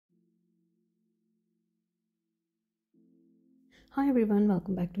Hi everyone,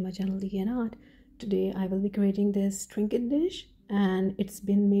 welcome back to my channel Decor Art. Today I will be creating this trinket dish and it's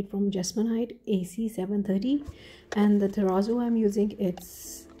been made from Jesmonite AC730 and the Terrazzo I'm using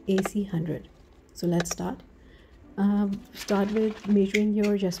it's AC100. So let's start. Start with measuring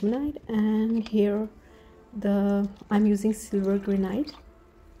your Jesmonite, and here I'm using silver granite.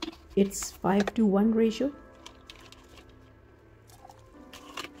 It's 5:1 ratio.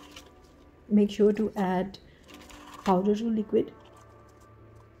 Make sure to add powder to liquid.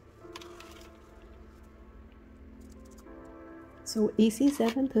 So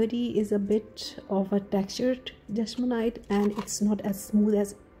AC730 is a bit of a textured Jesmonite and it's not as smooth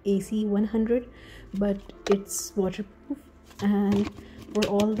as AC100, but it's waterproof, and for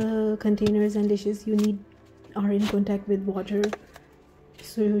all the containers and dishes you need are in contact with water,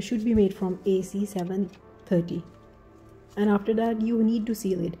 so it should be made from AC730. And after that you need to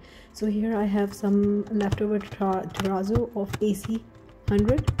seal it. So here I have some leftover terrazzo of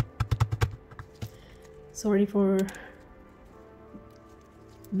AC100. Sorry for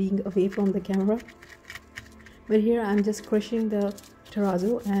being away from the camera, but here I'm just crushing the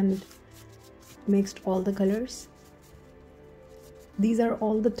terrazzo and mixed all the colors. These are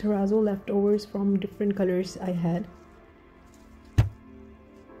all the terrazzo leftovers from different colors I had.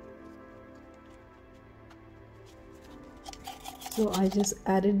 So I just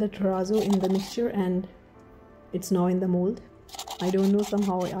added the terrazzo in the mixture and it's now in the mold. I don't know,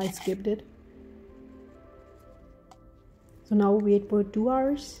 somehow I skipped it. So now wait for 2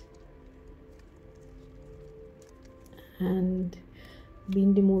 hours and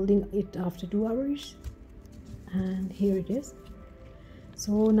been demolding it after 2 hours, and here it is.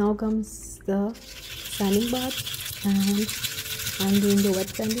 So now comes the sanding bath and I'm doing the wet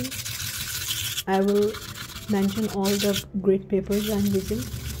sanding. I will mention all the grit papers I'm using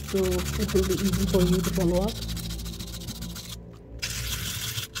so it will be easy for you to follow up.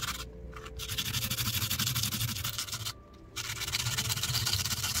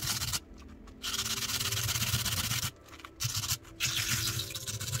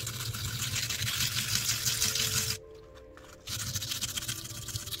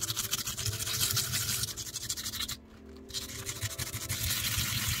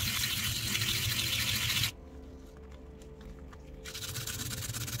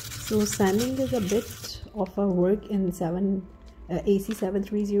 So sanding is a bit of a work in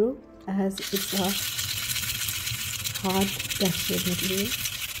AC730 as it's a hard textured material,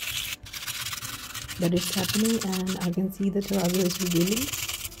 but it's happening and I can see the terrazzo is revealing.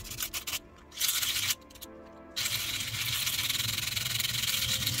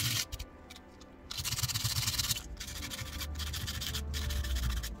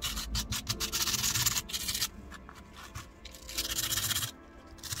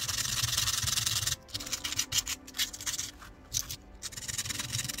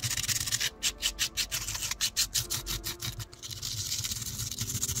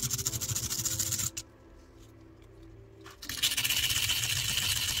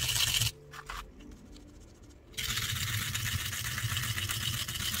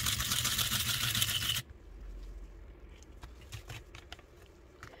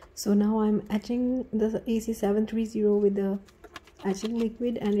 So now I'm etching the AC730 with the etching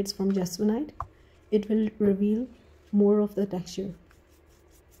liquid and it's from Jesmonite. It will reveal more of the texture.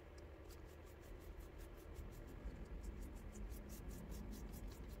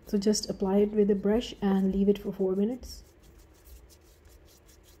 So just apply it with a brush and leave it for 4 minutes.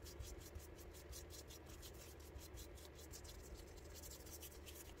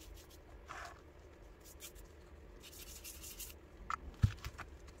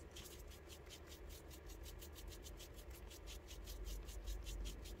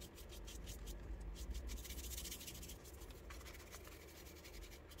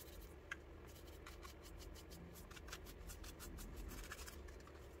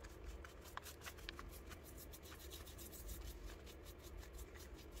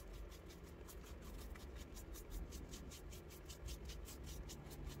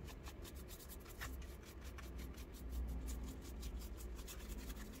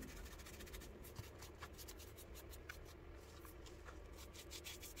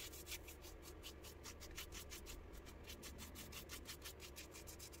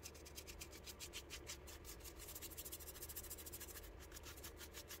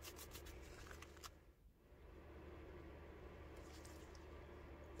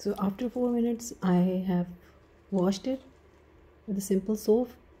 So after 4 minutes I have washed it with a simple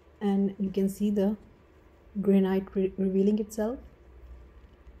soap and you can see the granite revealing itself.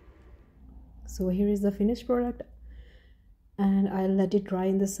 So here is the finished product and I'll let it dry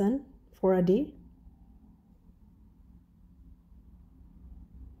in the sun for a day.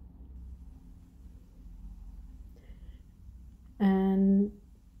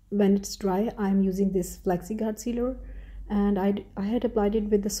 when it's dry, I'm using this Flexi Guard sealer, and I had applied it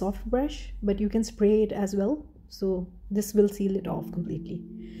with the soft brush, but you can spray it as well, so this will seal it off completely.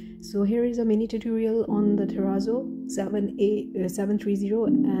 So here is a mini tutorial on the Terrazzo 730,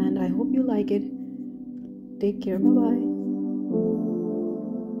 and I hope you like it. Take care, bye bye.